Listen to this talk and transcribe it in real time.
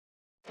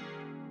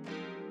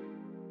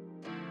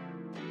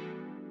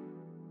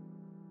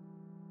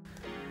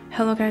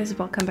Hello guys,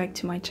 welcome back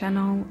to my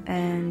channel,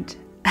 and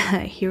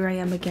here I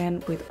am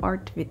again with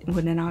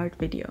an art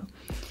video.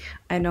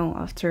 I know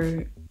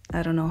after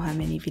I don't know how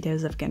many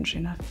videos of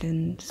Genshin I've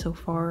done so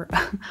far,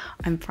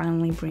 I'm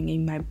finally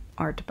bringing my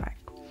art back.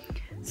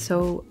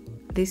 So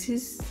this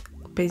is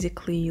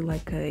basically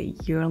like a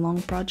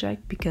year-long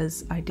project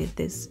because I did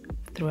this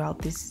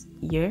throughout this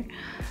year.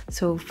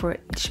 So for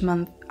each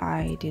month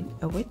I did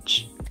a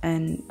witch,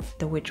 and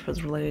the witch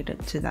was related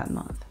to that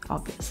month,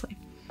 obviously.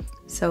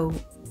 So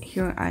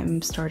here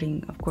I'm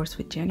starting, of course,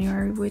 with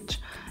January witch,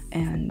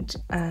 and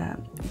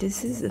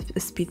this is a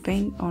speed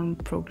paint on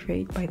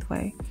Procreate, by the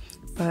way.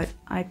 But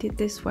I did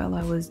this while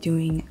I was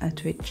doing a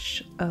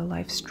Twitch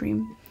live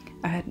stream.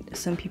 I had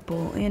some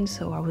people in,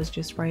 so I was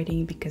just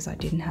writing because I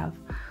didn't have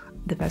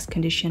the best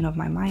condition of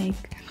my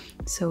mic.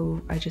 So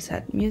I just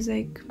had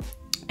music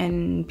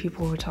and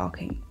people were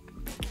talking.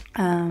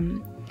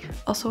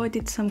 Also, I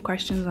did some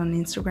questions on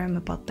Instagram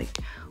about like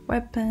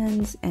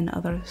weapons and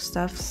other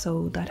stuff,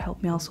 so that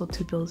helped me also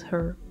to build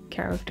her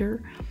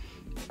character.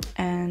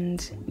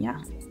 And yeah,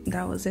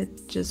 that was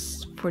it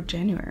just for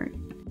January.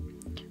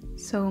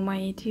 So my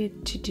idea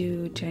to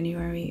do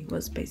January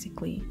was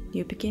basically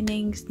new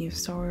beginnings, new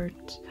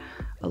start,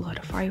 a lot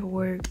of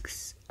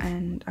fireworks,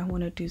 and I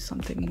want to do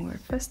something more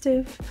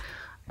festive,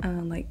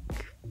 like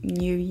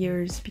New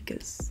Year's,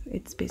 because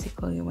it's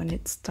basically when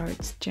it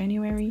starts,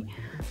 January.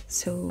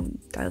 So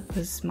that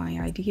was my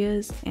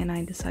ideas and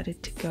I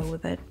decided to go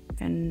with it,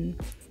 and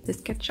the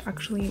sketch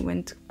actually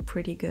went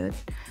pretty good.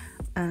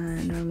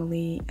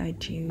 Normally I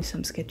do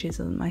some sketches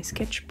on my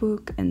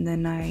sketchbook and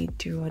then I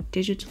do it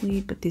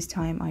digitally, but this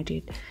time I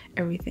did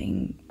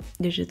everything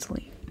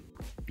digitally.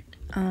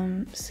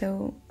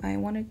 So I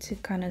wanted to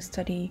kind of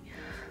study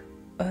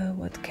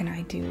what can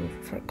I do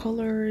for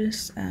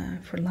colors,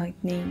 for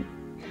lighting,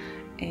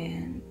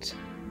 and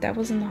that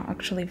was not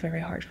actually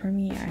very hard for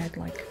me. I had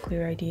like a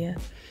clear idea.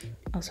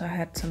 Also I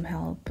had some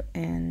help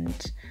and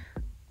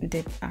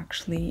did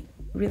actually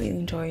really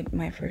enjoyed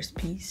my first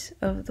piece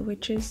of the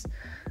witches.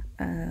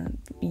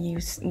 You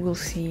will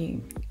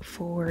see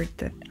forward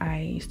that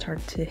I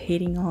started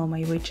hating all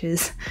my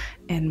witches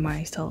and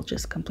my style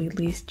just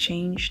completely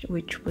changed,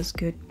 which was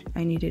good.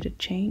 I needed a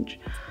change.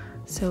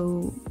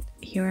 So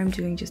here I'm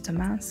doing just a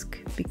mask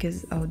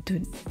because I'll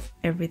do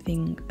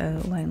everything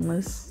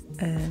lineless.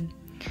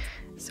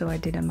 So I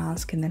did a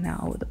mask and then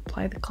I would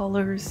apply the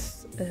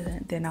colors,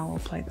 then I'll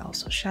apply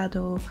also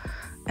shadow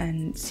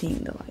and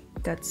seeing the light.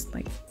 That's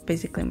like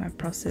basically my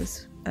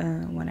process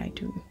when I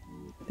do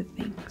the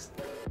things.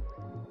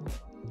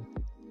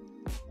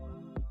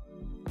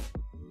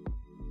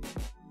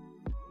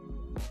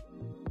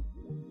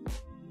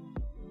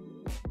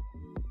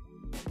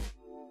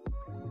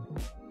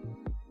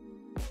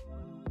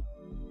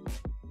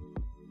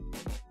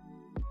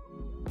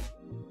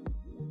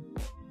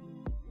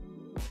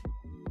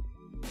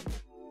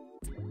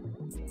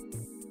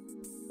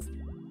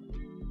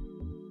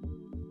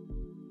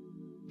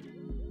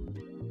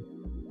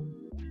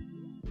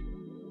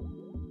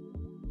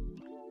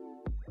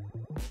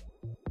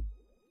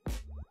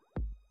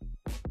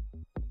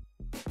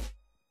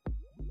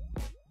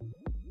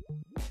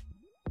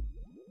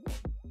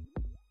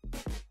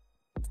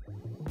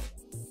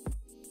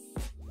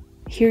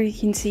 Here you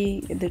can see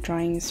the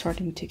drawing is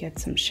starting to get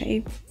some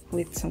shape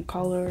with some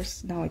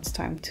colors. Now it's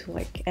time to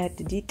like add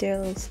the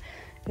details.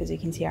 As you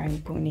can see,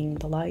 I'm putting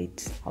the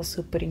lights,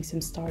 also putting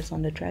some stars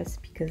on the dress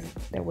because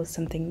there was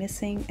something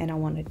missing and I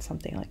wanted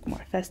something like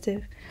more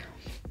festive.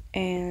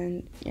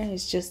 And yeah,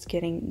 it's just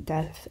getting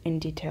depth and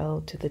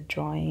detail to the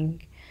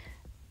drawing.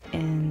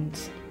 And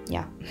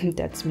yeah,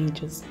 that's me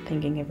just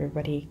thanking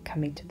everybody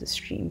coming to the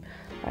stream.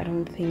 I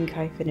don't think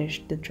I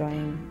finished the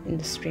drawing in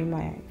the stream,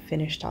 I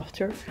finished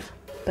after,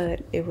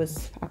 but it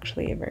was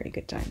actually a very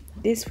good time.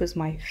 This was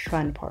my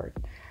fun part,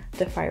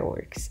 the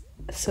fireworks.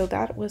 So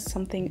that was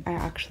something I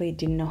actually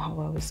didn't know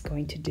how I was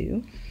going to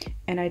do,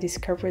 and I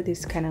discovered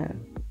this kind of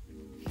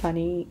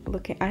funny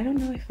looking, I don't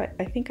know if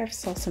I think I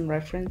saw some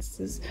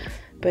references,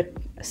 but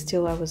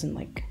still I wasn't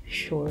like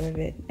sure of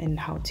it and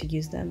how to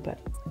use them, but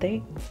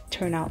they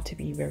turn out to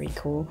be very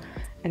cool,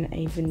 and I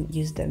even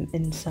used them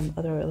in some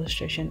other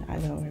illustration. I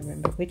don't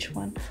remember which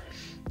one,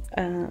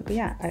 but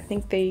yeah, I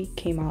think they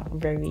came out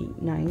very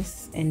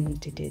nice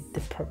and they did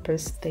the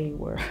purpose they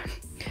were.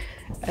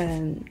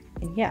 And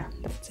yeah,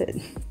 that's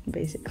it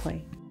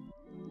basically.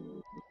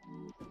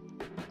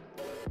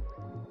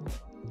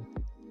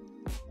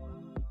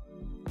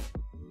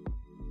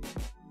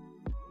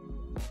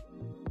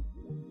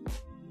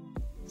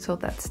 So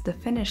that's the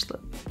finished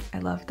look. I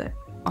loved it,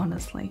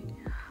 honestly.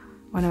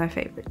 One of my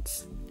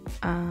favorites.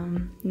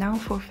 Now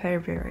for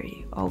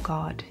February. Oh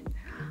god.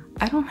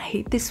 I don't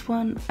hate this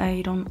one.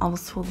 I don't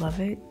also love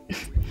it.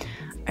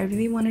 I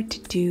really wanted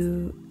to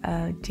do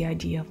the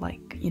idea of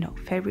like, you know,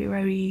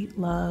 February,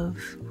 love,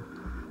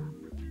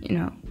 you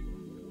know,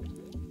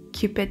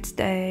 Cupid's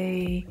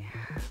Day,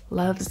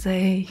 Love's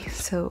Day.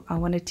 So I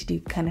wanted to do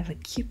kind of a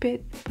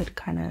Cupid, but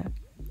kind of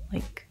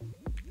like,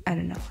 I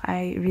don't know.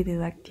 I really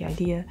liked the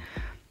idea.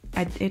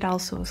 it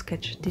also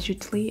sketched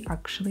digitally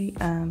actually,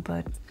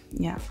 but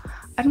yeah,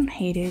 I don't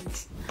hate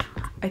it.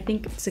 I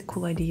think it's a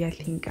cool idea. I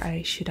think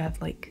I should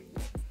have like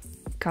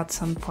got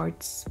some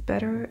parts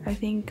better. I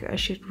think I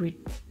should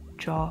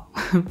redraw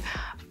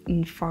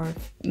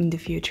in the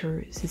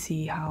future to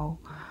see how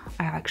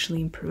I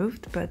actually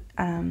improved, but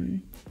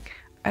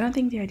I don't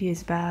think the idea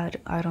is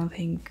bad. I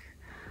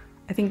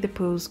think the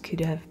pose could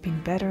have been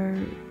better.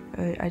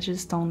 I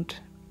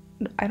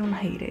don't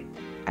hate it.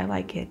 I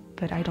like it,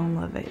 but I don't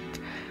love it.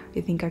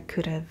 I think I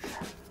could have,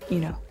 you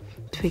know,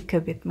 tweak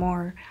a bit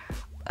more.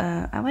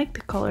 I like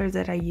the colors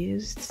that I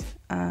used.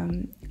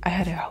 I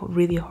had a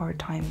really hard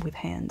time with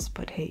hands,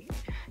 but hey,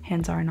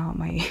 hands are not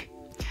my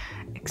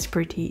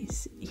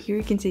expertise. Here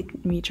you can see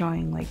me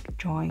drawing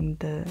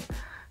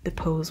the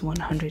pose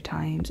 100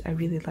 times. I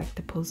really like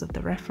the pose of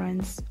the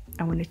reference.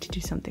 I wanted to do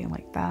something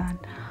like that,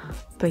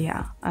 but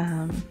yeah,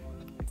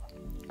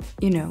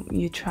 you know,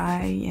 you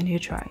try and you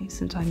try.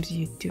 Sometimes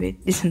you do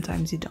it,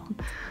 sometimes you don't.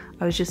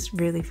 I was just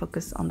really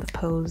focused on the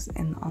pose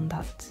and on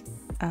that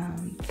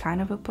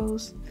kind of a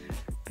pose,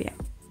 but yeah.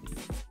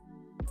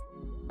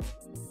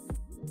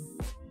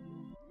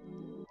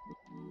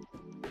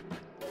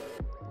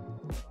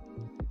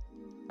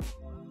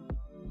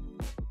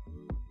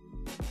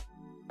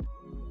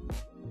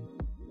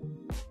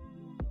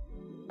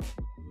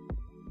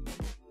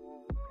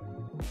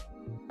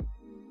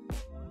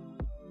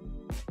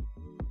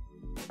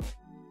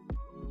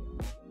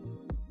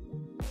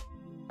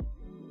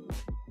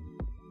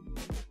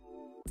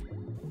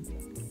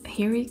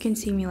 Here you can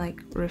see me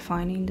like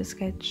refining the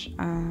sketch,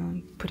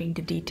 putting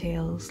the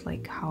details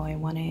like how I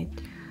want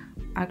it.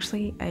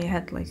 Actually, I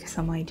had like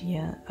some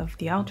idea of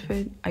the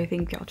outfit. I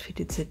think the outfit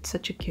is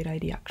such a cute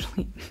idea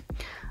actually.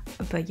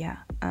 But yeah,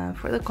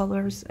 for the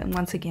colors, and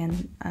once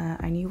again,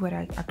 I knew what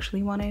I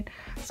actually wanted.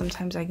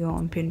 Sometimes I go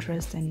on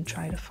Pinterest and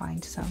try to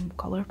find some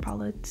color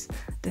palettes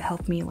that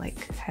help me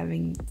like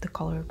having the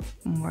color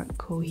more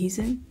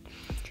cohesive.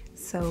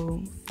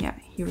 So yeah,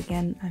 here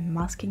again, I'm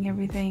masking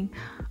everything.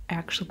 I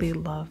actually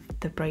love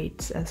the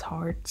braids as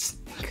hearts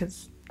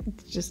because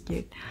it's just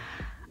cute.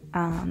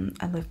 I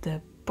love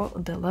the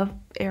love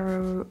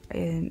arrow,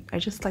 and I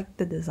just like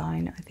the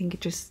design. I think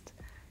it just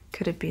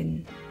could have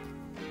been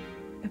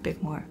a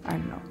bit more, I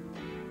don't know,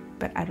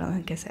 but I don't,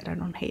 like I said, I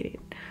don't hate it.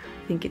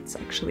 I think it's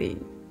actually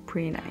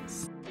pretty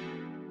nice.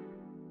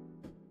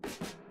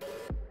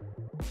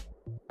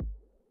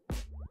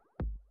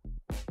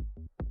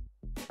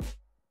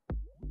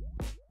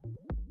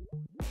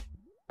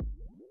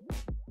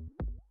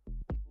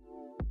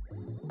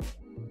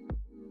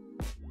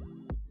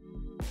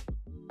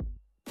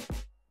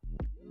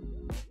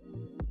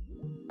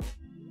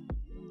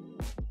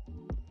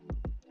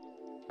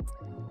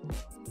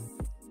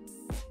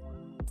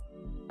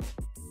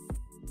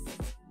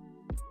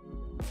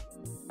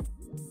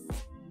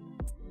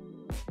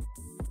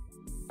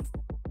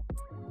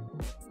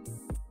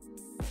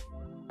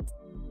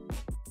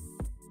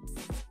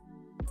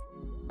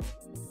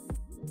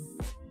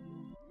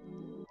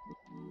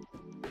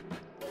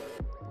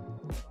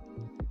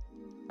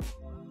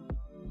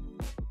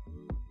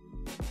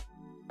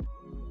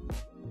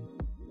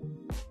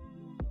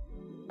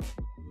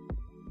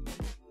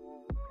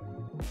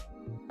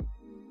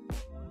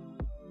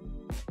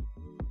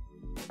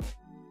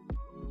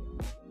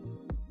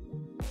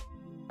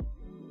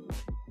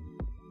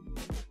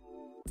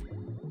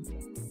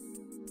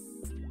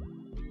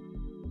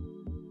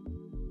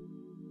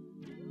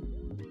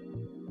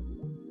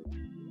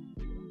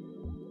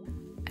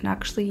 And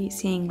actually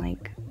seeing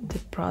like the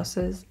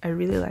process, I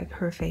really like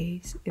her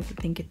face. I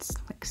think it's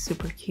like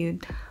super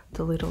cute,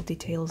 the little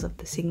details of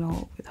the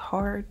signal with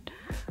heart,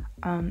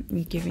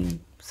 giving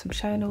some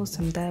shadows,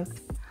 some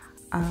depth.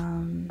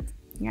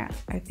 Yeah,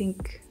 I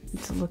think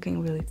it's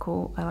looking really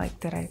cool. I like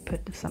that I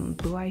put some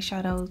blue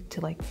eyeshadow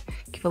to like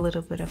give a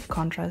little bit of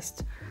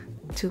contrast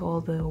to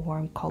all the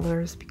warm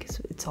colors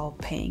because it's all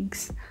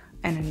pinks,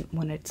 and I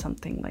wanted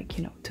something like,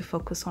 you know, to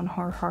focus on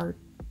her heart,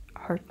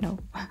 no,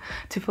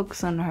 to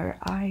focus on her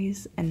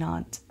eyes and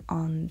not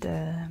on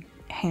the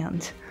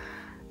hand.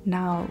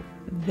 Now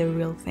the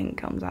real thing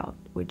comes out,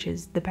 which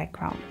is the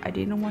background. I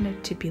didn't want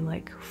it to be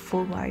like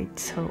full light,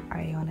 so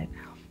I wanted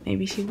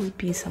maybe she would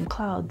be some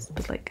clouds,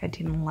 but like I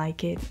didn't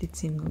like it. It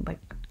seemed like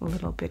a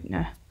little bit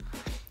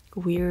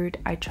weird.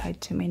 I tried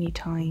too many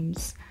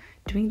times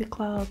doing the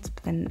clouds,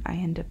 but then I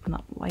ended up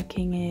not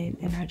liking it,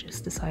 and I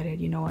just decided,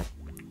 you know what,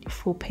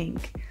 full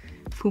pink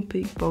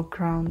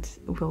background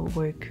will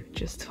work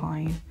just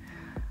fine.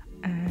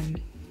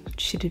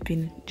 Should have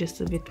been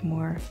just a bit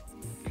more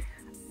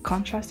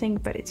contrasting,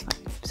 but it's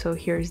fine. So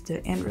here's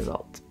the end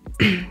result.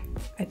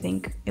 I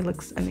think it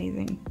looks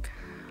amazing.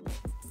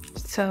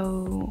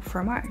 So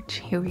for March,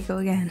 here we go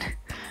again.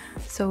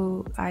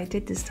 So I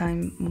did this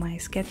time my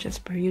sketch as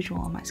per usual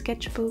on my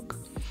sketchbook.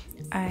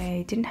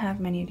 I didn't have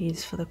many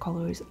ideas for the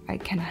colors. I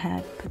kind of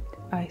had, but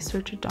I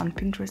searched on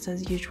Pinterest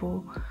as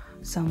usual,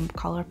 some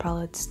color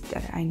palettes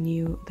that I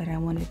knew that I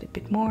wanted a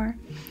bit more,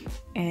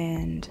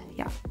 and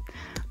yeah,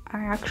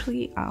 I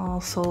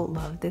also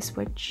love this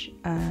witch.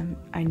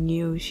 I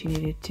knew she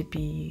needed to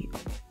be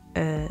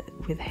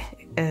with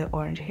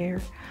orange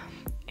hair,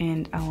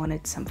 and I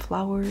wanted some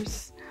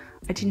flowers.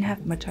 I didn't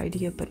have much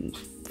idea, but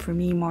for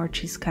me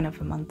March is kind of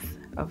a month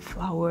of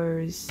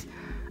flowers.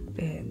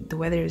 The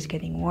weather is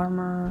getting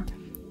warmer,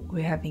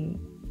 we're having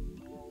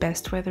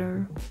best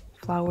weather,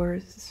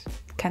 flowers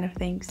kind of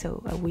thing,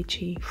 so a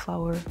witchy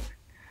flower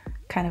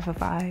kind of a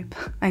vibe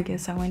I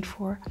guess I went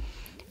for.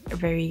 A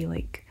very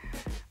like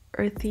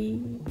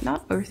earthy,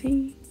 not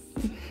earthy,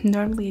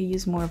 normally I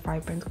use more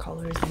vibrant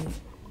colors than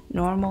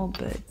normal,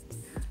 but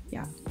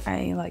yeah,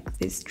 I like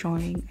this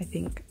drawing. I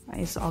think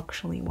it's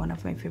actually one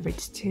of my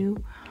favorites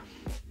too,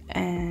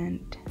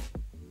 and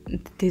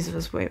this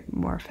was way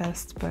more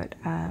fast, but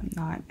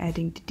not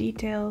adding the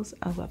details.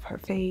 I love her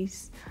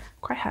face.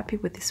 Quite happy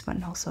with this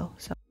one also.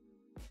 So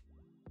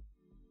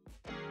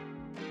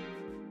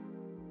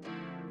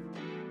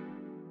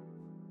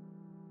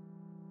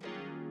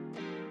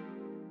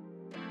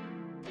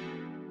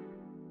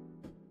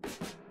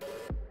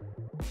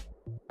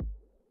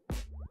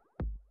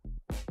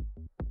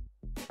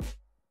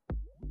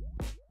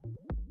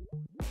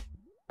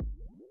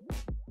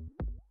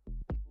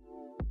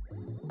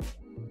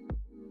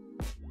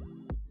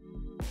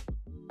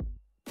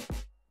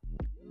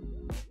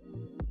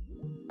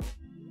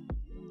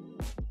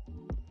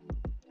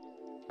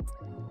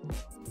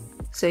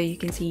so you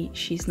can see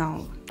she's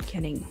now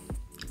getting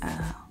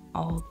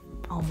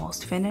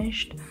almost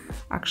finished.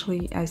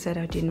 Actually, I said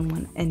I didn't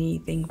want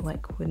anything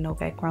like with no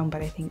background,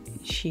 but I think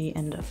she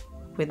ended up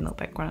with no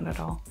background at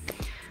all.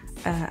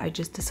 I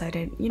just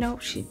decided, you know,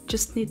 she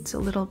just needs a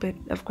little bit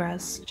of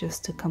grass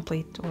just to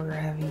complete, or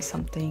having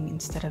something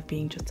instead of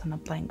being just on a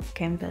blank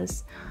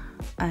canvas.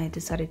 I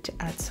decided to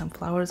add some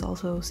flowers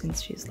also,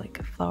 since she's like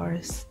a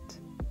florist,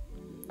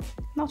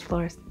 not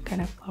florist,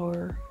 kind of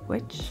flower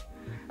witch,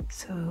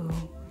 so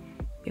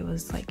it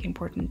was like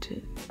important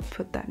to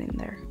put that in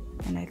there,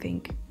 and I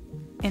think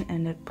it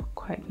ended up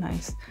quite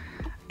nice.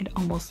 It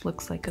almost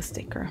looks like a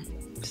sticker.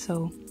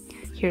 So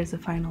here's the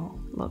final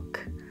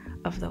look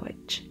of the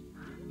witch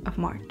of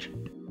March.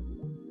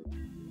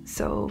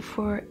 So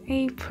for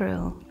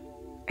April,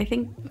 I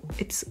think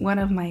it's one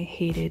of my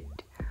hated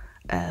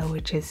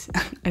witches.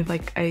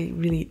 I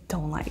really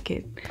don't like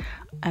it.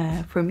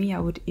 For me, I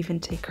would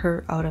even take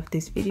her out of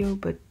this video,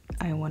 but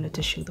I wanted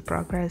to show the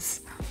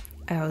progress.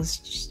 I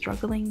was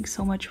struggling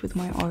so much with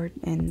my art,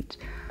 and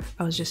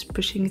I was just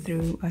pushing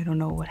through. I don't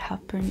know what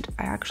happened.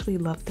 I actually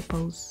love the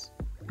pose.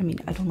 I mean,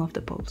 I don't love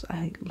the pose.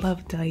 I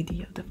love the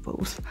idea of the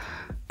pose,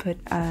 but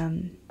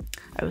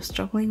I was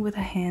struggling with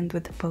a hand,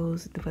 with the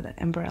pose, with the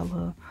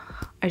umbrella.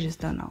 I just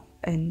don't know.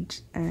 And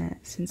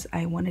since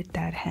I wanted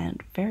that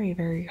hand very,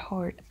 very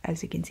hard,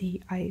 as you can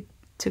see, I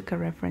took a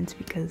reference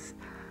because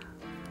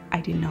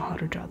I didn't know how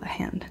to draw the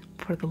hand,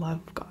 for the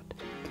love of God.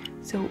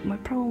 So my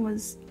problem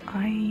was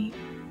I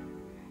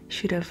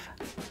should have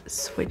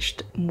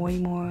switched way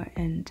more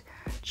and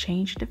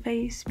changed the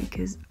face,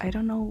 because I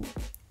don't know,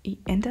 it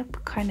ended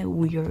up kind of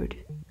weird.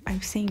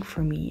 I'm saying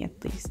for me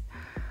at least.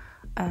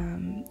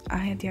 I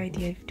had the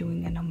idea of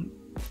doing an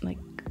like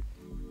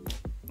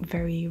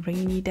very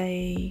rainy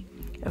day,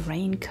 a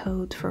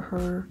raincoat for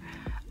her.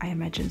 I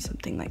imagined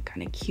something like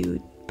kind of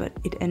cute, but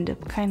it ended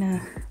up kind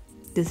of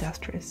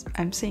disastrous.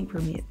 I'm saying for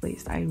me at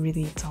least. I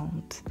really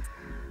don't.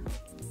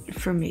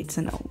 For me it's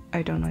a no.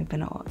 I don't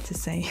even know what to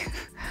say.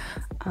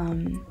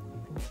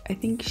 I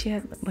think she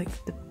had like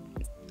the,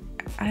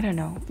 I don't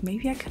know,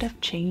 maybe I could have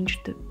changed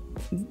the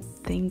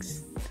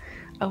things.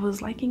 I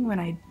was liking when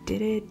I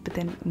did it, but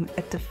then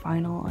at the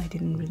final I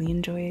didn't really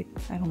enjoy it.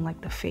 I don't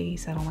like the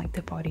face, I don't like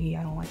the body,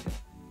 I don't like the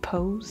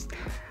pose.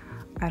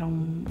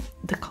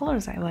 The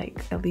colors I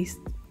like, at least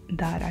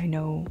that I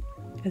know.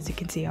 As you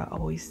can see, I'm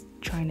always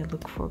trying to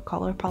look for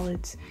color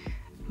palettes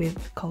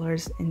with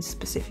colors in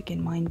specific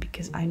in mind,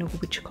 because I know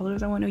which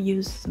colors I want to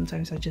use.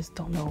 Sometimes I just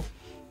don't know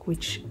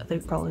which other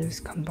colors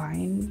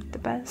combine the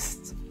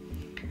best.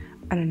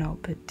 I don't know,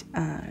 but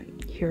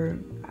here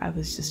I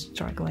was just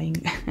struggling,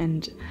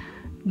 and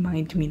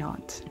mind me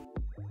not.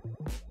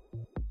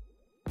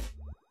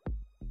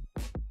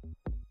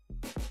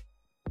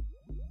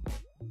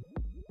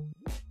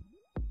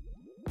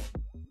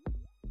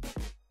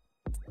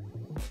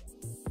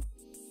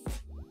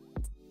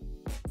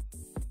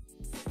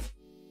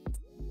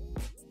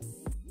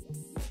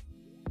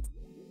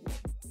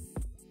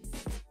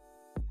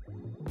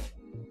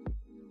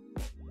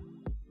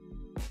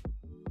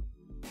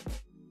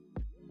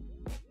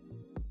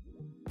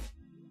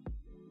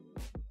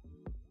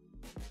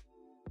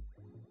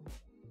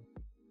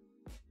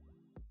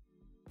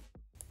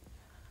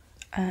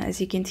 As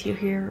you can see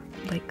here,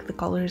 like the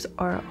colors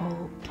are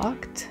all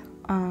blocked.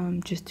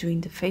 Just doing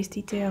the face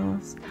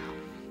details.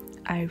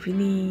 I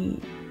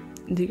really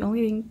the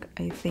only thing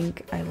I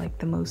think I like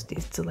the most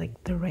is to like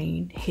the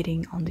rain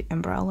hitting on the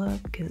umbrella,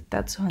 because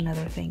that's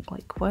another thing.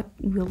 Like, what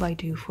will I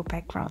do for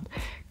background?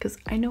 Because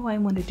I know I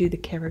want to do the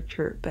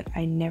character, but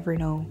I never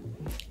know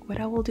what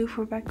I will do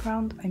for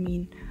background. I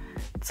mean,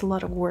 it's a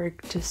lot of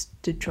work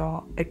just to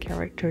draw a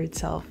character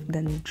itself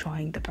than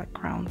drawing the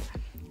background.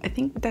 I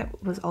think that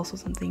was also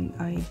something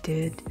I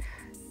did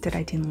that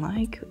I didn't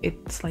like.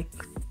 It's like,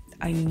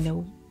 I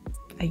know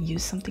I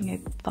used something I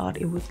thought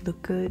it would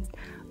look good,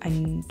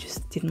 I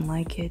just didn't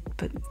like it,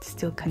 but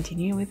still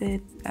continue with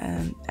it.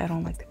 I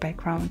don't like the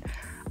background.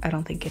 I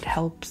don't think it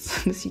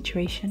helps the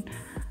situation,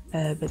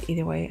 but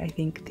either way, I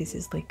think this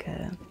is like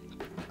a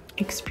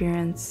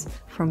experience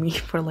for me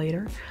for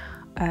later.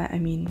 I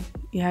mean,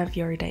 you have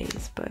your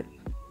days, but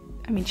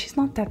I mean, she's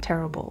not that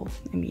terrible.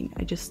 I mean,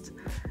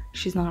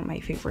 she's not my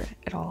favorite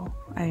at all.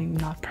 I'm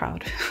not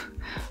proud.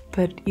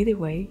 But either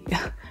way,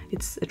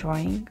 it's a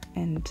drawing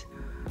and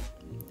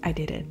I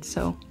did it,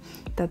 so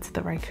that's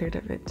the record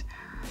of it.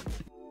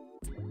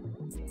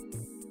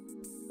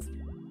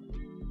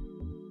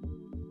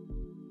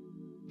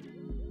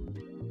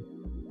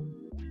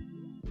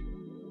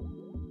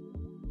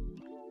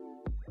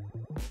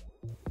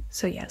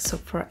 So yeah, so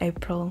for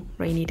April,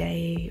 rainy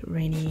day,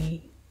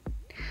 rainy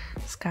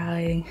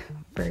sky,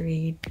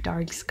 very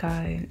dark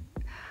sky.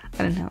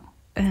 I don't know.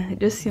 It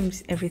just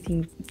seems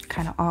everything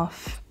kind of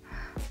off.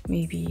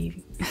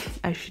 Maybe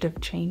I should have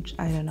changed.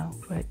 I don't know,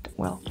 but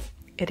well,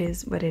 it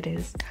is what it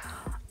is.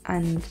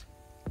 And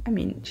I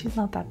mean, she's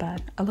not that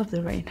bad. I love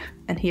the rain.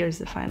 And here's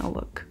the final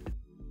look.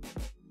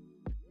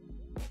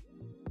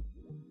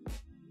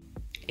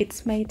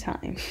 It's May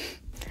time.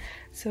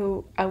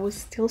 So I was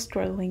still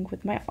struggling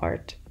with my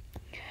art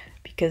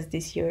because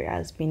this year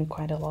has been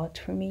quite a lot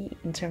for me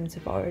in terms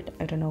of art.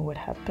 I don't know what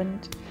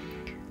happened,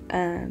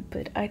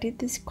 but I did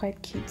this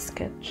quite cute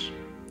sketch.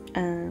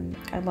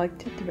 I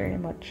liked it very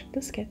much,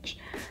 the sketch.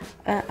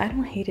 I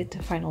don't hate it,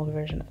 the final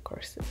version, of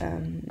course.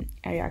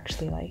 I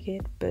actually like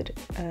it, but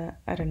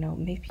I don't know,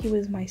 maybe it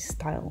was my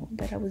style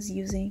that I was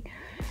using,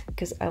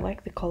 because I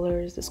like the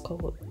colors, this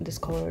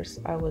colors.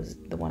 I was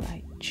the one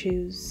I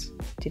choose,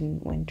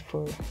 didn't went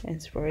for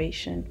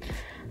inspiration.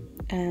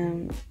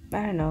 I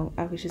don't know,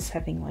 I was just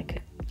having like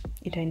a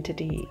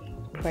identity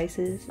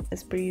crisis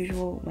as per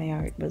usual. My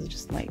art was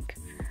just like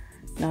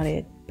not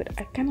it, but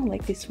I kind of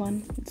like this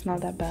one. It's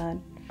not that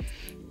bad.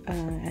 I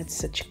had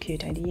such a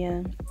cute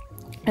idea.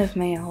 Of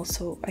May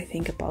also, I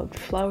think about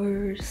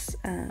flowers,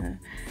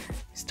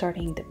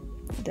 starting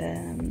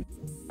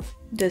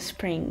the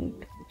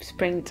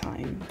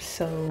springtime.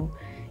 So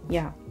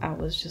yeah, I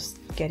was just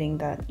getting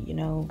that, you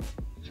know,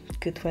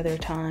 good weather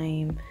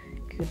time,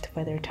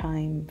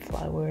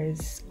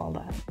 flowers, all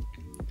that.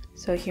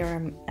 So here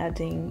I'm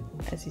adding,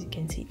 as you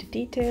can see, the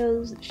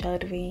details, the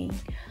shadowing,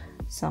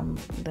 some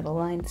little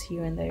lines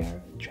here and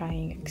there,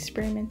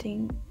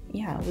 experimenting.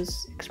 Yeah, I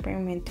was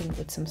experimenting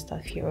with some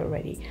stuff here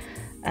already.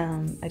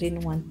 I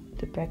didn't want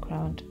the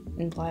background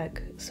in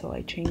black, so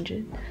I changed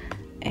it,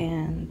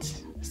 and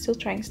still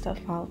trying stuff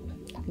out,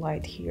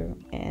 light here,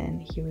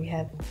 and here we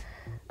have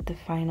the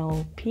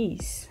final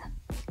piece.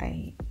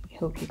 I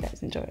hope you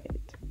guys enjoy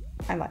it.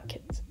 I like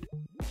it.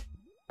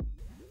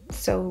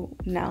 So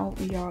now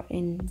we are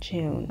in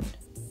June.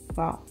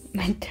 Wow,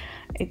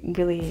 it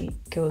really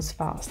goes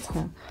fast,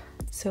 huh?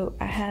 So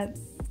I had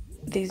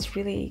this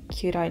really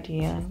cute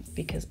idea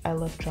because I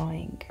love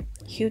drawing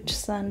huge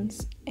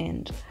suns,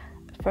 and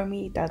for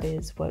me that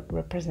is what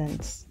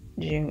represents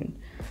June.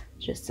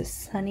 Just a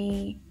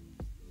sunny,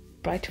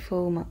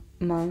 brightful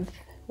month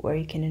where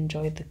you can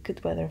enjoy the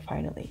good weather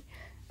finally.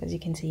 As you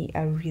can see,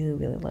 I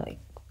really like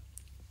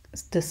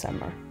the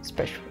summer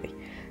especially,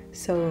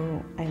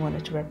 so I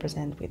wanted to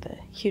represent with a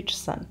huge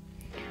sun.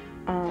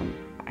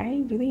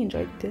 I really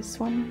enjoyed this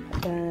one.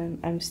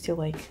 I'm still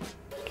like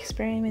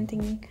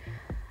experimenting,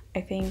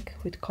 I think,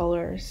 with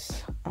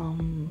colors,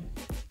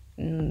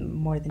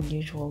 more than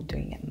usual,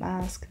 doing a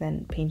mask,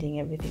 then painting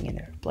everything in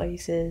their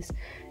places,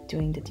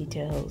 doing the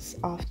details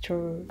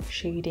after,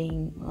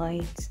 shading,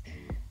 lights,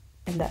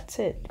 and that's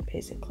it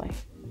basically.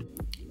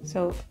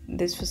 So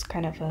this was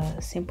kind of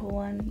a simple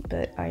one,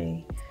 but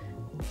I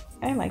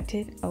liked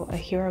it. Oh,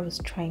 here I was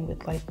trying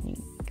with light.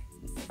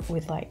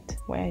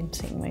 Why I'm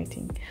saying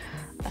lighting,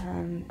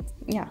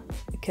 yeah,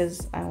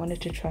 because I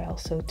wanted to try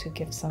also to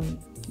give some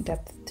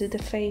depth to the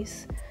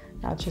face,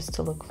 not just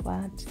to look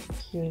flat.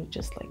 Here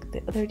just like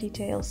the other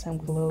details, some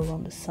glow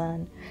on the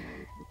sun,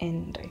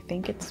 and I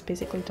think it's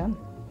basically done.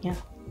 Yeah,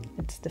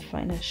 it's the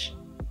finished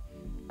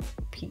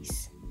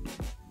piece,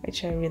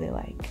 which I really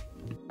like.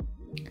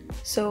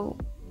 So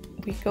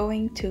we're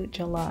going to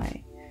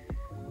July.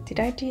 Did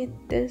I do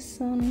this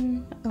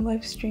on a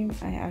live stream?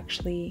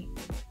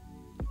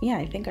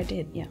 I think I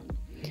did, yeah.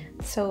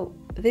 So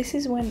this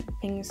is when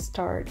things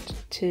start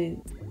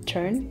to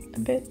turn a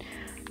bit.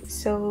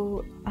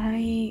 So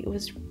I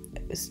was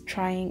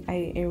trying,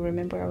 I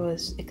remember I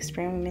was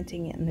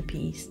experimenting in the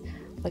piece,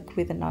 like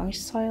with an art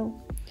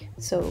style.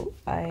 So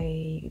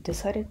I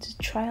decided to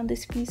try on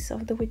this piece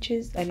of the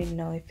witches. I didn't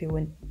know if it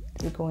was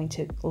going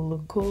to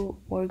look cool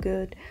or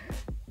good,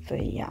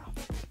 But yeah,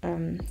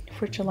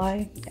 for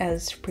July,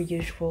 as per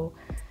usual,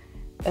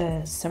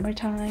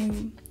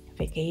 summertime,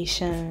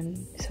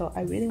 vacation. So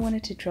I really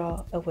wanted to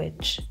draw a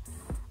witch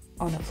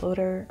on a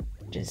floater,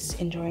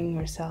 just enjoying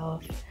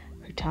herself,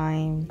 her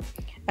time,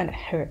 and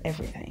her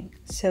everything.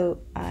 So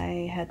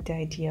I had the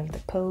idea of the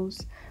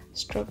pose,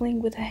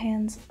 struggling with the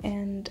hands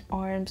and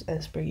arms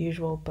as per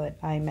usual, but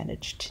I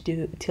managed to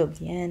do it till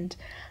the end.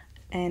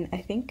 And I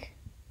think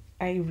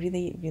I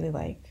really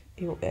like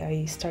it.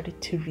 I started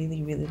to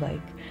really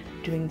like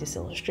doing these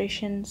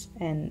illustrations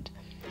and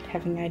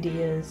having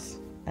ideas.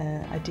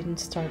 I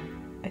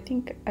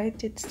think I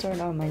did start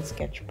on my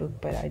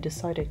sketchbook, but I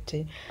decided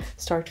to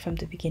start from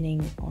the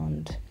beginning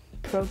on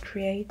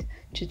Procreate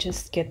to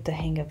just get the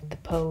hang of the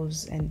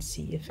pose and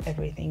see if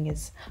everything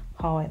is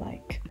how I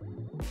like.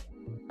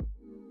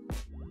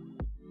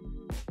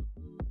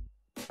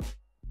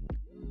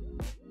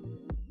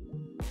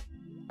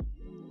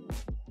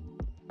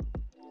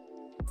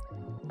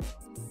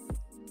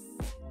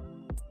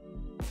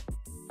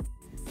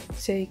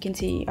 So you can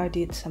see I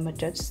did some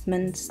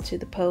adjustments to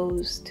the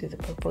pose, to the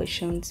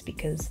proportions,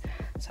 because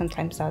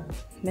sometimes that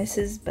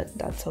misses, but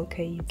that's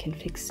okay, you can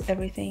fix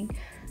everything.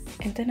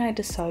 And then I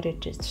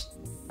decided to just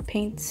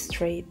paint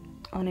straight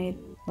on it,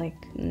 like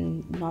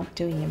not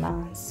doing a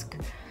mask,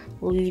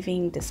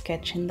 leaving the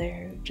sketch in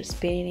there,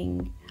 just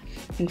painting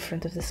in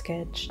front of the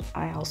sketch.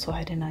 I also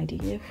had an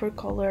idea for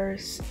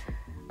colors.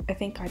 I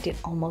think I did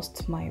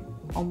almost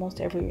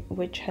every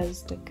witch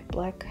has like a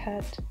black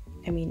hat.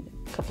 I mean,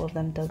 a couple of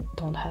them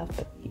don't have,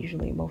 but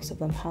usually most of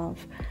them have.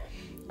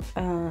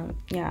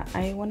 Yeah,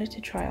 I wanted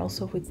to try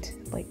also with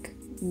like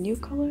new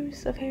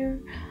colors of hair,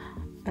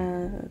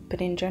 but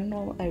in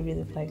general I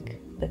really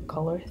like the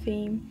color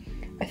theme.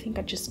 I think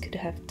I just could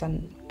have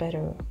done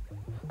better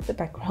the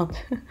background.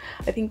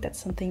 I think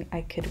that's something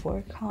I could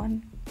work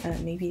on.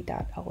 Maybe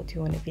that I'll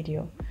do in a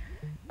video,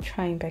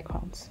 trying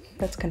backgrounds.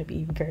 That's gonna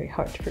be very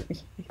hard for me,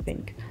 I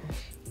think.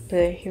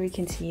 But here you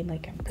can see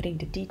like I'm putting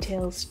the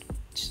details,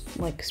 just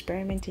like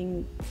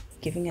experimenting,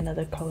 giving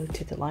another color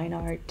to the line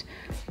art,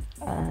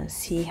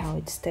 see how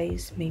it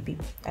stays. Maybe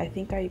I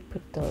think I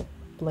put the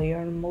layer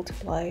and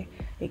multiply,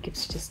 it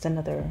gives just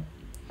another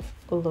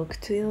look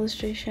to the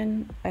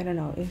illustration. I don't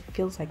know, it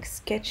feels like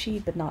sketchy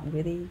but not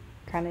really,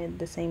 kind of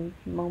the same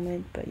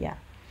moment. But yeah,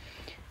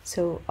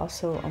 so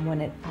also I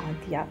wanted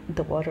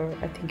the water.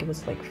 I think it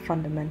was like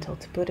fundamental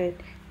to put it,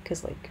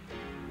 because like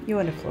you're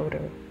on a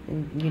floater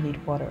and you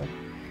need water,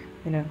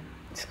 you know.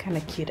 It's kind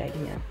of cute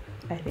idea,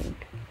 I think.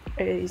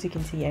 As you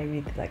can see, I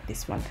really like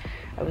this one.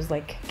 I was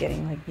like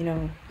getting like, you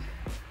know,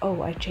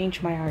 oh, I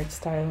changed my art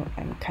style.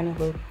 I'm kind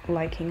of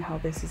liking how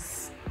this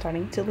is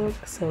starting to look,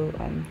 so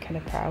I'm kind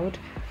of proud.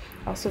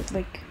 Also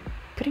like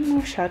putting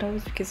more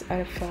shadows, because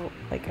I felt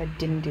like I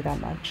didn't do that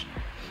much,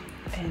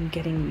 and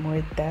getting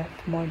more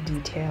depth, more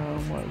detail,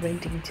 more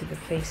rendering to the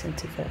face and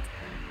to the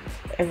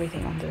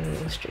everything on the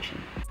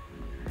illustration.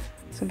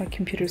 So my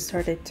computer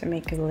started to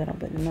make a little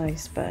bit of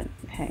noise, but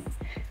hey.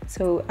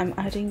 So I'm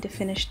adding the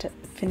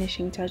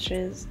finishing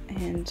touches,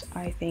 and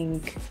I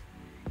think,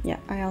 yeah,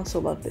 I also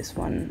love this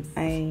one.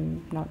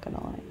 I'm not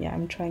gonna lie. Yeah,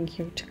 I'm trying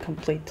here to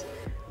complete.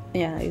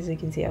 Yeah, as you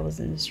can see, I was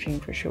in the stream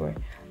for sure.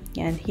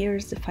 And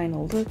here's the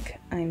final look.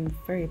 I'm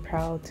very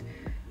proud.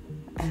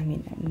 I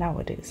mean,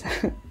 nowadays,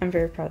 I'm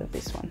very proud of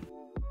this one.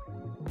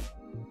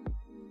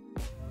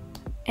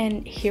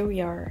 And here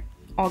we are,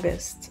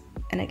 August,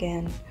 and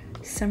again,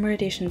 summer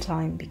edition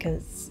time,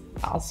 because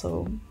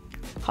also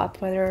hot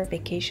weather,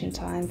 vacation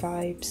time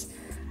vibes.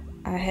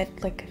 I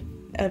had like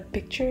a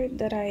picture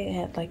that I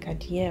had like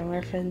idea and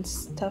reference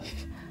stuff.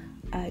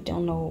 I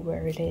don't know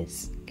where it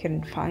is,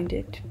 couldn't find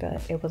it,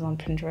 but it was on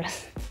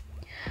Pinterest.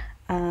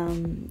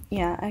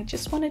 Yeah, I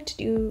just wanted to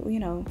do, you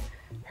know,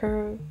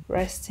 her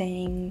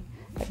resting,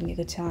 having a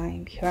good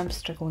time. Here I'm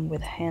struggling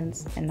with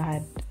hands, and I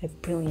had a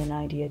brilliant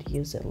idea to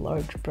use a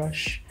large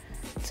brush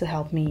to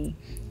help me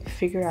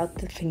figure out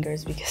the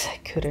fingers, because I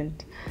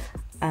couldn't,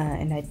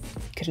 and I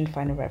couldn't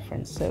find a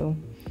reference. So,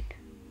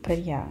 but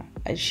yeah,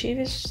 she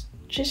was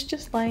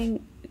just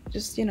lying,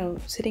 just, you know,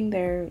 sitting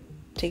there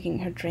taking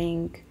her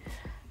drink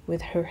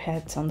with her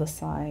head on the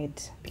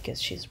side,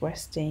 because she's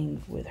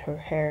resting, with her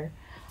hair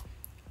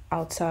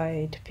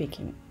outside,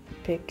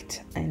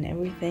 picked and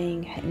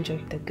everything. I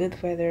enjoyed the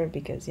good weather,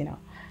 because, you know,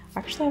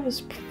 actually I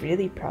was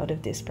really proud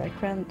of this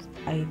background.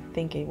 I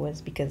think it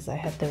was because I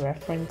had the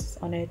reference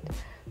on it,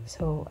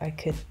 so I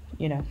could,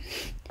 you know,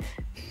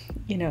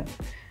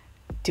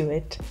 do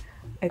it.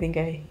 I think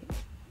I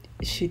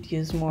should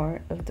use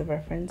more of the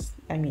reference.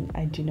 I mean,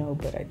 I do know,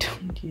 but I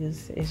don't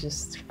use. It's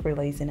just for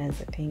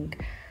laziness, I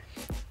think.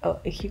 Oh,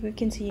 here you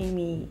can see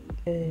me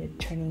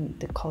turning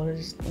the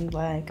colors in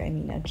black. I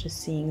mean, I'm just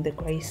seeing the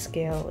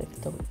grayscale,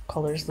 if the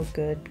colors look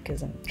good,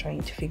 because I'm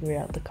trying to figure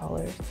out the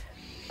colors.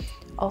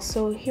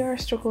 Also, here I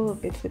struggle a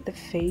bit with the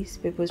face,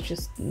 but it was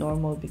just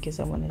normal because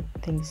I wanted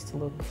things to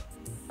look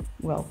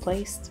well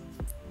placed.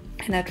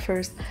 And at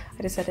first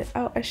I decided,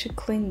 oh, I should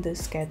clean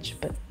this sketch,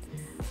 but,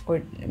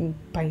 or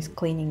by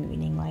cleaning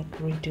meaning like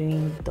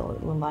redoing the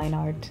line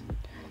art,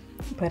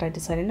 but I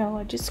decided no,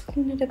 I just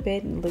clean it a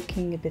bit and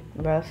looking a bit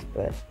rough,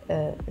 but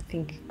I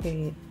think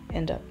we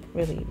end up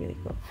really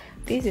cool.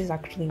 This is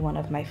actually one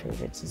of my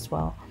favorites as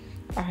well.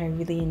 I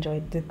really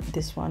enjoyed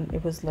this one.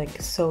 It was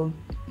like so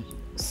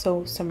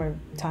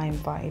summertime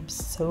vibes,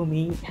 so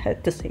me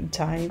at the same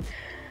time.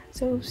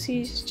 So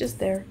she's just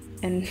there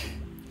and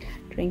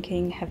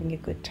drinking, having a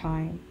good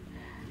time,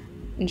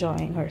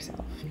 enjoying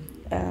herself.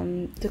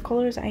 The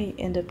colors I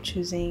end up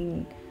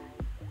choosing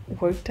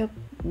worked up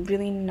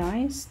really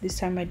nice. This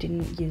time I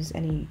didn't use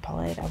any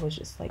palette, I was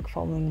just like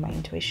following my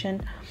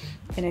intuition,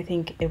 and I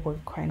think it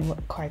worked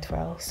quite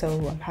well,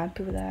 so I'm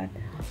happy with that.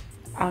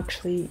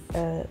 Actually,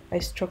 I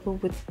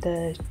struggled with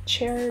the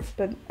chair,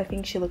 but I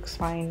think she looks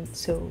fine,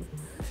 so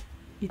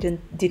you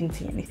didn't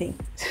see anything.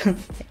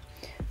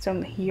 So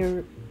I'm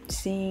here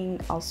seeing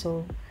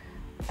also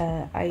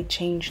I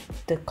changed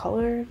the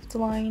color of the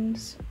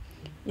lines,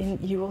 and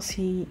you will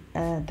see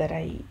that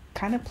I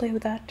kind of play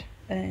with that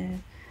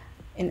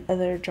in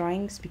other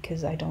drawings,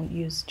 because I don't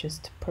use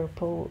just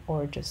purple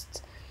or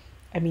just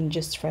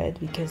red,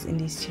 because in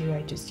these two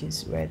I just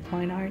use red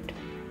line art.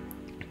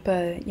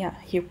 But yeah,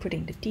 here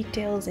putting the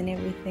details and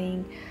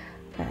everything,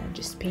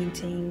 just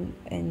painting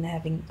and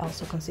having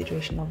also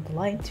consideration of the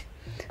light.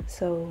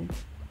 So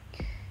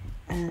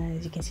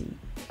as you can see,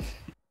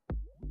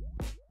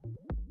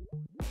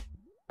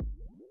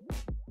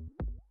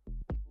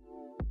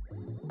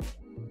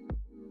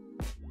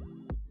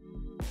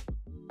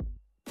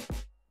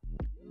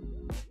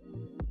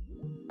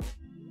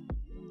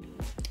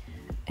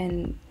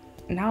 and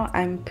now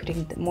I'm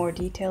putting more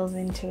details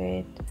into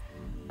it.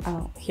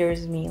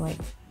 Here's me like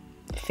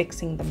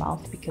fixing the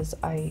mouth because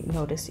I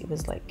noticed it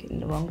was like in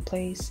the wrong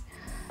place,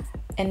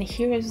 and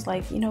here is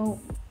like, you know,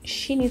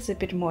 she needs a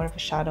bit more of a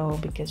shadow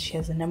because she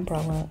has an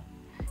umbrella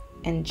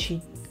and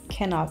she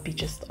cannot be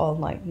just all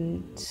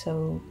lightened.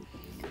 So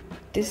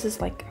this is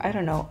like, I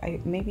don't know,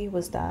 maybe it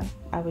was that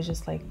I was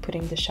just like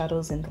putting the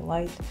shadows in the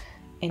light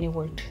and it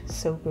worked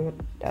so good.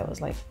 I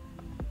was like,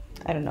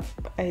 I don't know,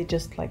 I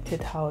just liked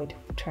it how it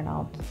turned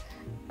out.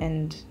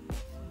 And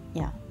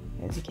yeah,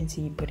 as you can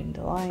see, putting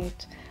the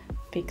light,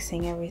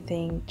 fixing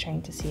everything,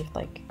 trying to see if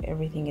like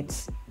everything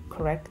is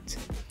correct,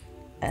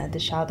 the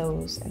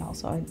shadows, and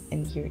also,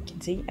 and here you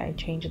can see I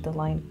changed the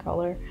line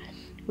color,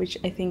 which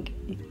I think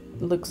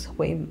it looks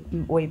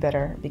way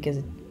better because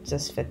it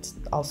just fits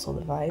also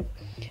the vibe,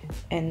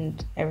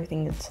 and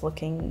everything is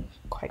looking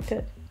quite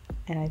good.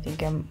 And I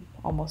think I'm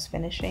almost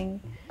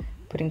finishing,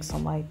 putting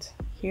some light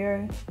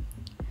here,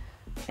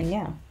 and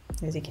yeah,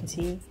 as you can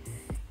see,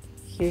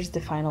 here's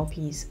the final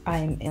piece.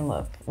 I'm in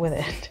love with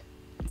it.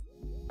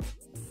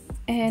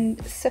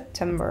 And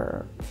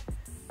September,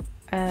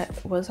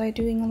 was I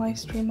doing a live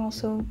stream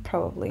also?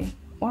 Probably.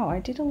 Wow, I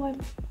did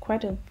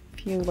quite a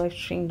few live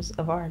streams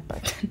of art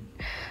back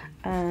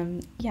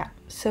then. Yeah,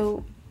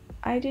 so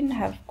I didn't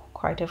have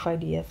quite an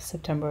idea of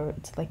September.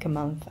 It's like a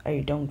month I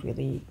don't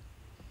really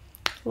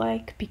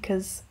like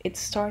because it's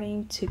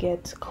starting to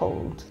get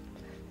cold,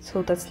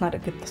 so that's not a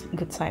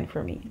good sign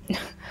for me.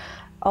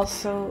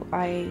 Also,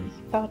 I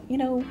thought, you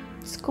know,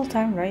 school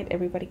time, right?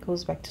 Everybody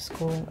goes back to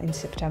school in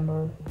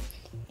September,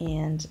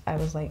 and I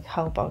was like,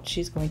 how about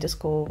she's going to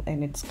school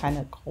and it's kind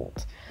of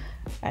cold?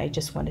 I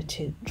just wanted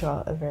to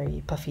draw a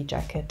very puffy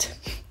jacket.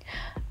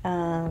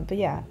 But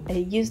yeah, I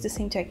used the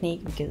same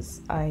technique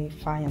because I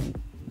find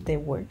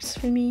that works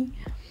for me.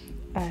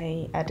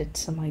 I added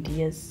some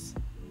ideas.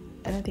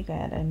 I don't think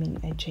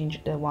I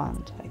changed the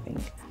wand, I think.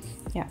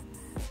 Yeah,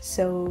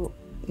 so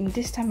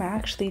this time I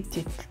actually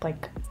did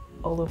like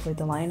all over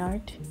the line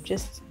art,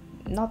 just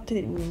not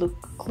to look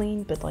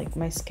clean, but like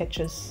my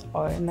sketches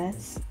are a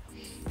mess,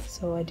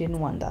 so I didn't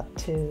want that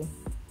to,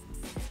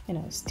 you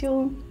know,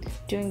 still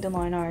doing the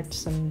line art,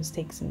 some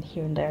mistakes in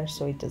here and there,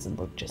 so it doesn't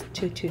look just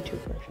too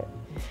perfect.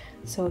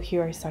 So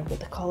here I start with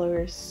the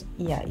colors.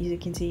 Yeah, you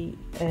can see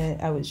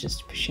I was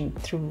just pushing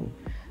through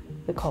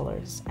the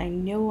colors. I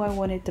know I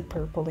wanted the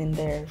purple in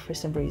there for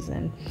some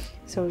reason,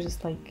 so I was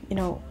just like, you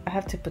know, I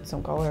have to put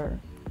some color,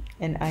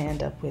 and I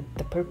end up with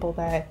the purple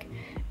bag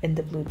and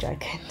the blue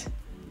jacket.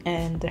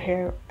 And the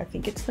hair, I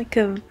think it's like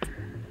a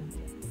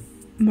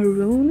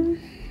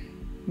maroon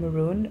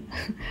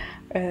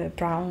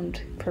brown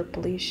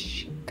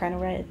purplish kind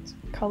of red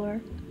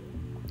color.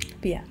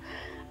 But yeah,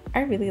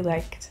 I really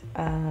liked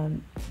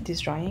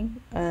this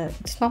drawing.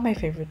 It's not my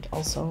favorite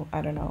also,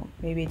 I don't know,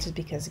 maybe it's just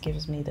because it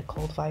gives me the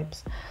cold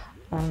vibes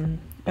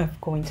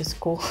of going to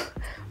school.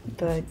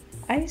 But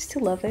I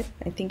still love it.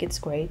 I think it's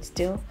great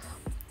still.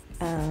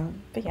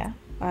 But yeah,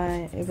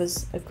 it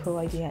was a cool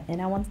idea,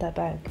 and I want that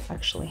bag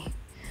actually.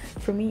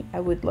 For me, I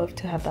would love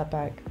to have that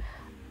bag.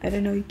 I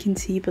don't know, you can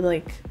see, but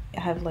like I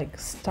have like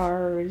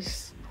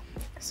stars,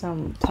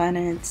 some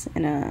planets,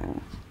 and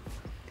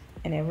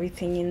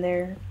everything in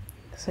there.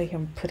 So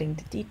I'm putting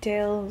the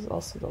details,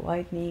 also the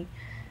lightning.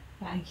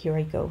 Here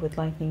I go with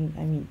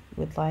lightning.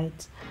 With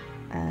light,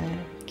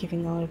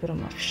 giving a little bit of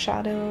more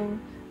shadow,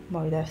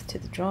 more depth to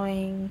the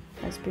drawing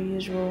as per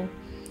usual.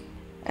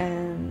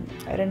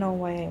 I don't know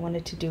why I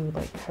wanted to do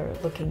like her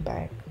looking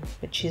back,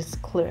 but she's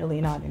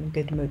clearly not in a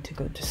good mood to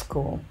go to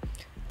school.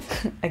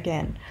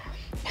 again.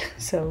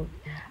 So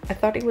I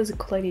thought it was a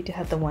cool idea to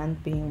have the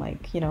wand being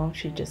like, you know,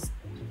 she just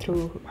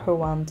threw her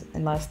wand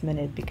in last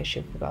minute because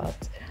she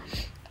forgot.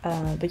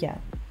 But yeah,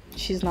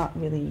 she's not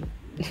really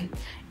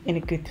in a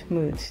good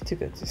mood to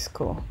go to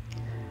school.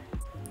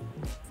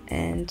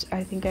 And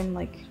I think I'm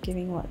like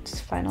giving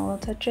what final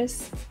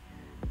touches,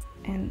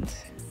 and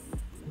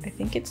I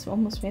think it's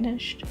almost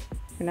finished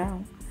for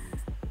now.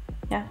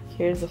 Yeah,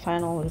 here's the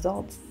final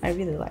result. I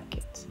really like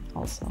it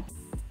also.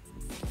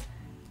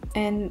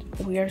 And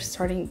we are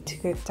starting to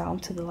get down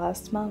to the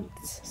last month.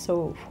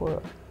 So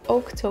for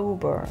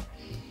October,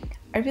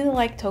 I really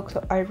like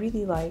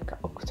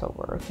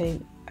October. Okay,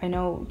 I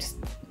know it's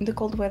the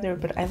cold weather,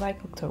 but I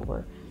like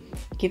October.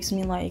 It gives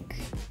me like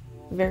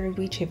very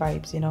witchy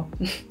vibes, you know.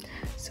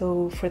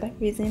 So for that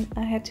reason,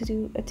 I had to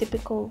do a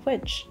typical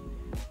witch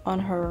on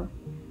her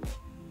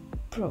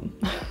broom.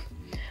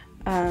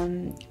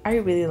 I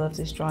really love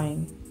this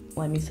drawing,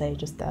 let me say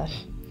just that.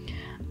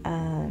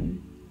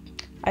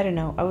 I don't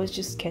know, I was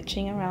just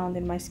sketching around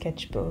in my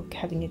sketchbook,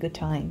 having a good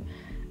time,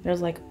 and I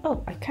was like,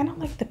 oh, I kind of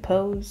like the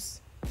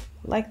pose,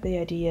 like the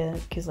idea,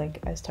 because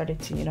like I started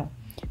to, you know,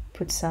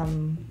 put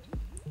some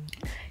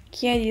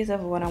key ideas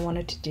of what I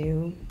wanted to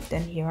do.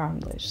 Then here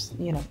I'm just,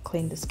 you know,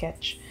 clean the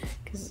sketch,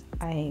 because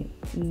I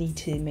need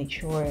to make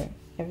sure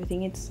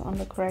everything is on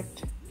the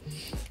correct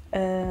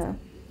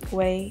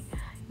way.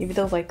 Even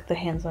though like the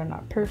hands are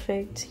not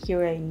perfect,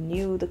 here I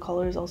knew the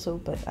colors also,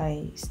 but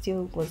I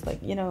still was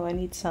like, you know, I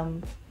need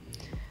some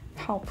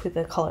help with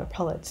the color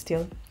palette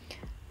still.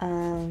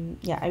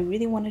 Yeah, I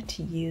really wanted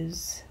to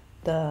use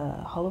the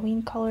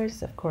Halloween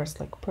colors, of course,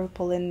 like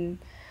purple and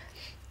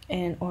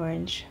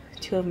orange,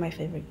 two of my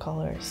favorite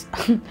colors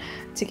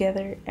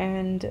together.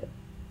 And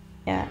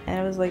yeah, and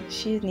I was like,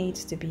 she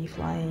needs to be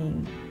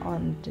flying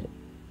on the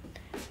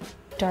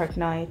dark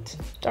night,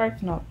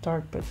 not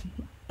dark, but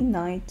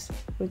night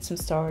with some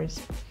stars,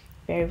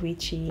 very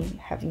witchy,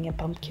 having a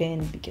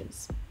pumpkin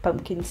because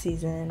pumpkin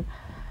season,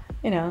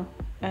 you know.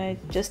 I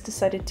just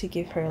decided to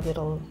give her a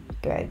little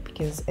guide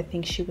because I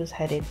think she was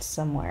headed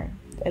somewhere,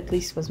 at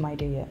least was my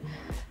idea.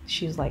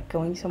 She's like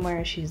going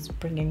somewhere, she's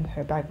bringing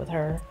her bag with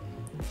her,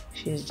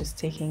 she's just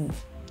taking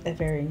a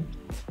very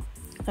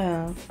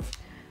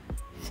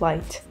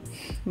flight,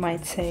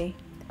 might say,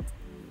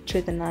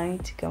 through the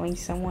night, going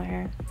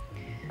somewhere.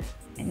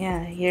 And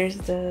yeah, here's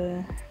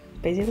the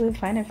basically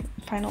the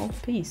final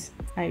piece.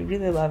 I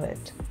really love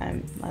it.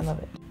 I love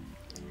it.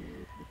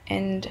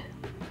 And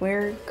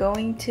we're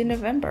going to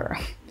November.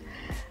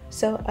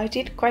 So I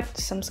did quite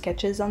some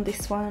sketches on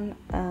this one.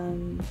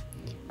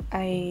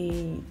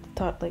 I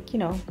thought, like, you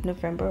know,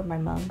 November, my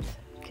month,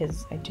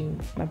 because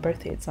my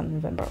birthday is on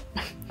November.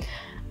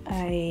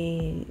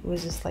 I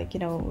was just like, you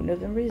know,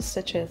 November is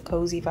such a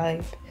cozy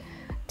vibe,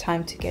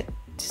 time to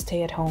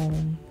stay at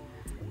home,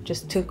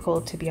 just too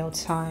cold to be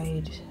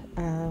outside.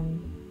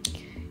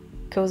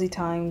 Cozy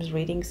times,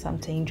 reading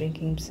something,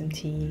 drinking some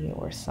tea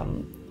or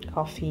some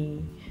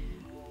coffee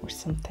or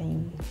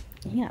something.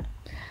 Yeah.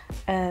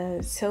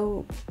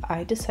 So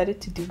I decided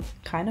to do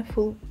kind of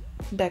full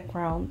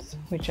backgrounds,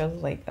 which I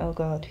was like, oh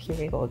god, here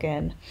we go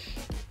again.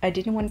 I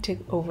didn't want to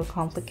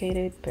overcomplicate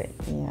it, but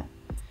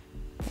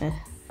yeah.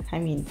 I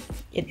mean,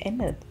 it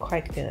ended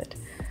quite good.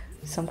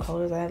 Some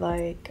colors I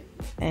like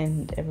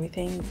and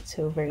everything,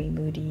 so very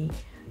moody.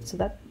 So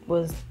that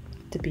was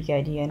the big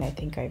idea, and I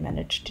think I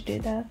managed to do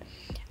that.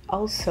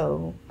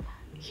 Also,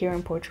 here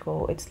in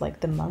Portugal, it's like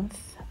the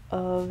month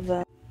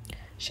of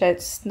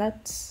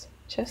chestnuts.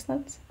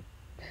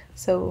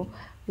 So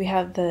we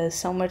have the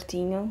São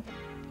Martinho,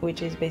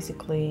 which is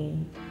basically,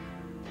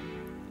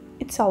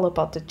 it's all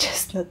about the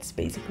chestnuts.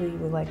 Basically,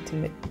 we like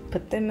to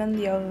put them in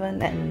the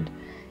oven, and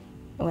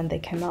when they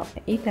come out,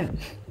 eat them.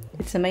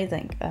 It's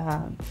amazing.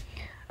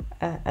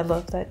 I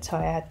love that, so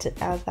I had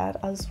to add that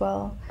as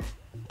well.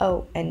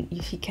 Oh, and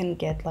if you can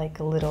get like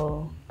a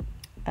little,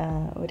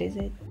 what is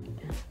it?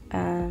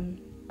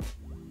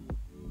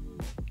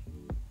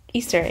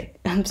 Easter egg.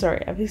 I'm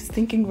sorry, I was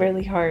thinking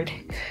really hard.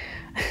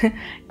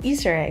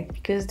 Easter egg,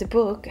 because the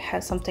book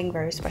has something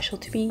very special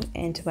to me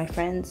and to my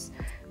friends,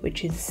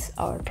 which is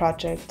our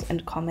project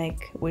and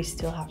comic we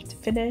still have to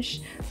finish,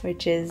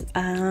 which is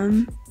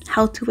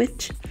How to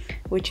Witch,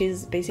 which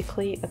is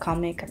basically a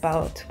comic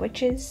about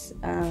witches.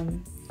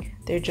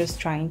 They're just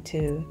trying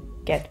to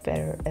get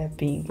better at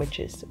being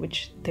witches,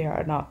 which they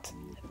are not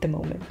at the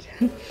moment.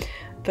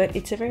 But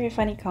it's a very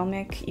funny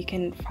comic. You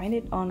can find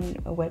it on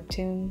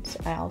Webtoons.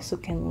 I also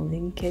can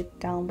link it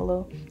down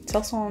below. It's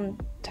also on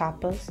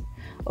Tapas.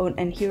 Oh,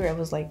 and here I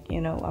was like, you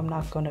know, I'm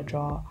not gonna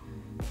draw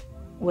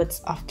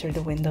what's after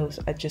the windows.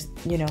 I just,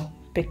 you know,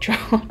 picture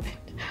on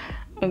it.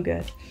 Oh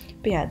god.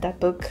 But yeah, that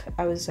book,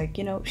 I was like,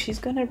 you know, she's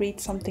gonna read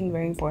something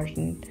very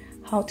important,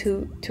 How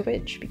to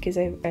Witch, because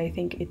I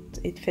think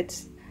it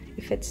fits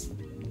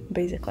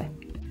basically.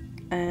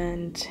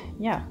 And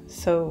yeah,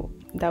 so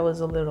that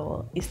was a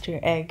little Easter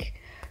egg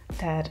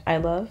that I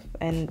love,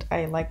 and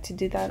I like to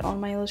do that on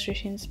my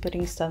illustrations,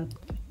 putting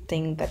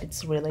something that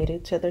it's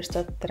related to other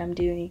stuff that I'm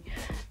doing.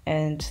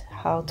 And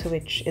How to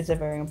Witch is a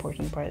very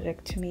important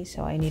project to me,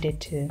 so I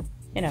needed to,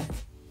 you know,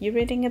 you're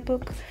reading a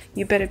book,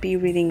 you better be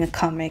reading a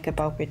comic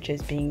about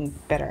witches being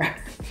better.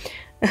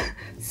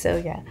 So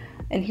yeah,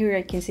 and here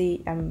I can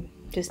see I'm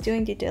just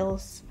doing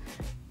details,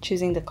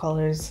 choosing the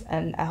colors,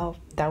 and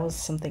that was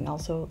something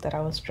also that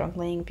I was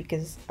struggling,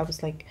 because I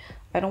was like,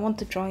 I don't want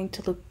the drawing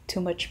to look too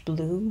much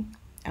blue.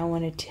 I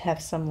wanted to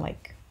have some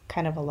like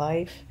kind of a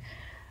life.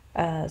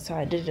 So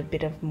I did a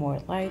bit of more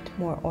light,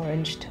 more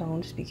orange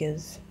tones,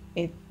 because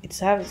it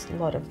has a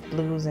lot of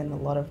blues and a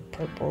lot of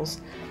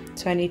purples,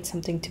 so I need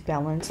something to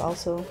balance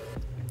also.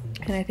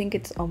 And I think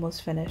it's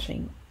almost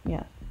finishing.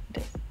 Yeah,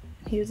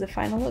 here's the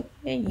final look.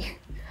 Yay!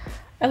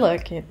 I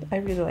like it. I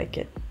really like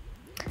it.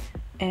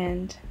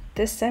 And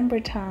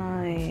December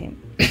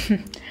time.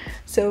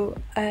 So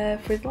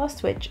for the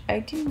last witch, I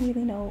didn't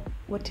really know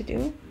what to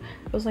do.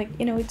 I was like,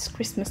 it's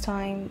Christmas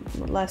time.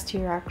 Last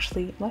year,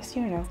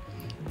 no,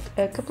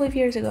 a couple of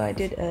years ago I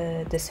did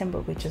a December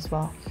witch as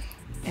well,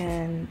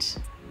 and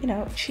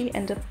she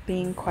ended up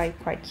being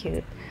quite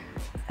cute.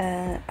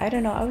 I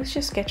don't know, I was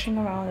just sketching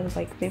around. I was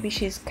like, maybe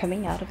she's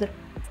coming out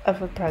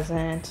of a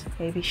present,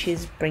 maybe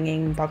she's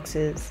bringing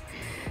boxes,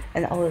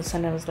 and all of a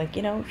sudden I was like,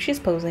 she's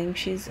posing,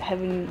 she's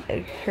having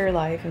her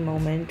life, a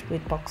moment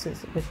with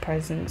boxes, with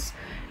presents,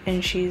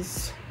 and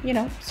she's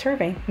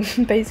serving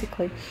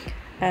basically.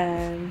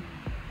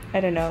 I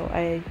don't know,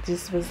 I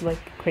just was like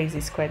a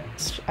crazy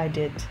sketch I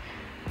did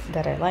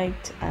that I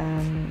liked.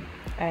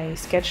 I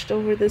sketched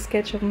over the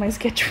sketch of my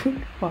sketchbook.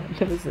 Well,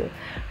 it was a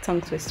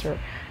tongue twister,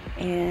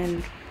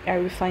 and I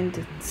refined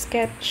the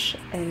sketch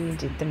and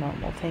did the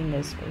normal thing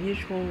as per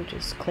usual,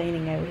 just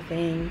cleaning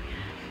everything,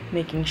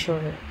 making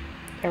sure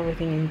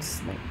everything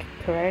is like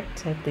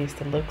correct, at least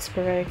it looks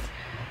correct,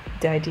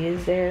 the idea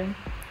is there.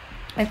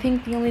 I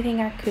think the only thing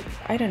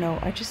I don't know,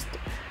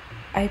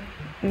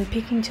 I'm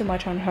picking too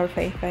much on her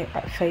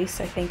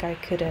face. I think I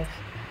could have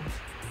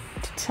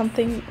did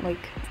something like,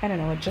 I don't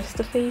know, adjust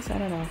the face. I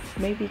don't know,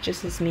 maybe it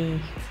just is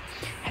me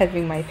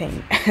having my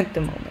thing at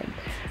the moment.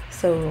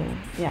 So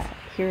yeah,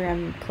 here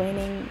I'm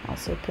cleaning,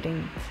 also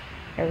putting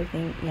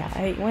everything. Yeah,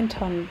 I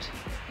went on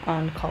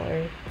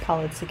color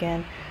palettes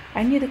again.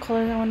 I knew the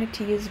colors I wanted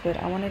to use, but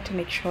I wanted to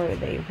make sure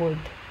they would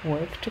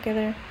work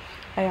together.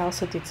 I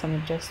also did some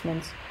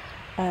adjustments.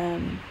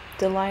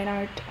 The line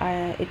art,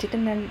 it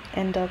didn't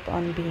end up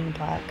on being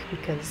black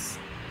because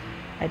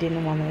I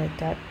didn't want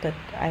that, but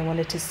I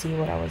wanted to see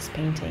what I was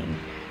painting.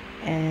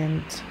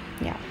 And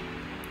yeah,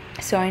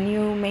 so I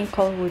knew main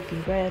color would be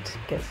red,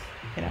 because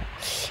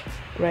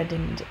red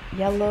and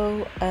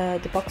yellow.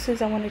 The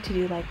boxes I wanted to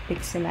do like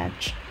mix and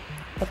match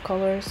of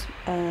colors,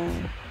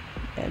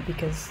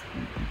 because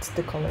it's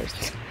the colors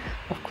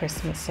of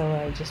Christmas, so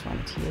I just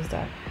wanted to use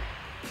that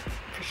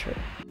for sure.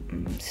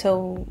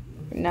 So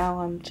now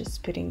I'm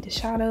just putting the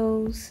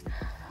shadows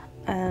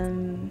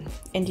and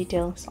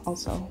details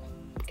also,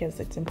 because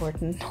it's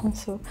important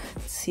also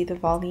to see the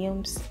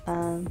volumes.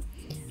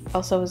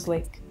 Also, I was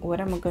like,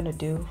 what am I gonna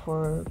do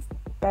for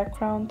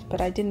background? But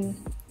I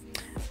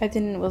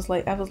was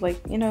like,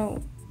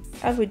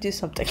 I would do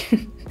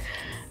something.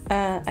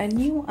 I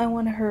knew I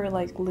want her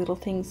like little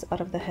things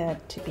out of the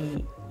head to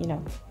be,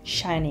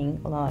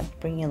 shining a lot,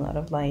 bringing a lot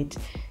of light,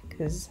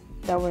 because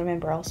that will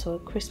remember also a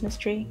Christmas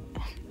tree.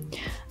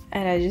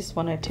 And I just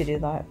wanted to do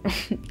that.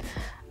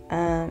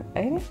 I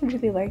didn't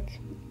really like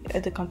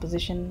the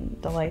composition,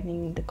 the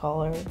lighting, the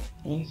color.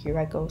 And here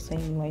I go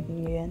saying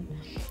lighting again.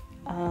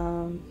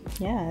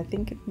 Yeah, I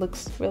think it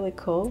looks really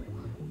cool.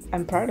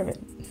 I'm proud of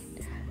it.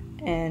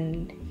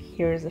 And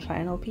here's the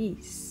final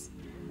piece.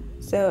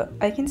 So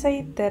I can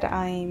say that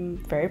I'm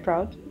very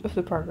proud of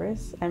the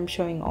progress. I'm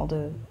showing all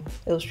the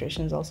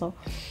illustrations also.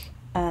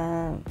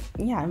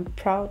 Yeah, I'm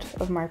proud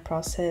of my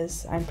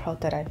process. I'm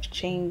proud that I've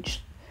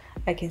changed.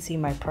 I can see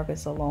my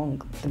progress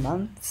along the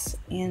months,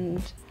 and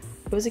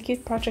it was a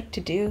cute project to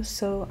do,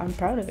 so I'm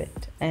proud of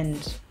it.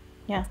 And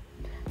yeah,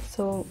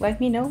 so let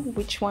me know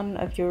which one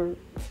of your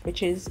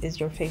witches is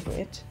your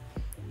favorite,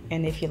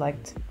 and if you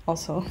liked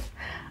also.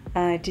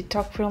 I did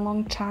talk for a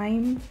long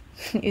time.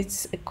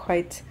 It's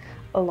quite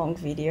a long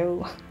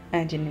video.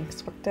 I didn't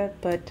expect that,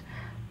 but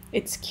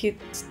it's cute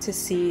to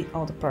see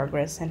all the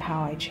progress and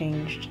how I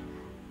changed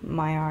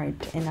my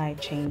art and I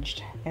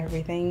changed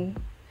everything.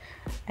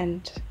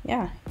 And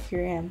yeah,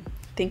 here I am.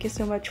 Thank you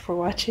so much for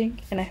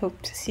watching, and I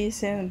hope to see you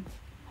soon.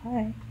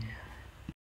 Bye.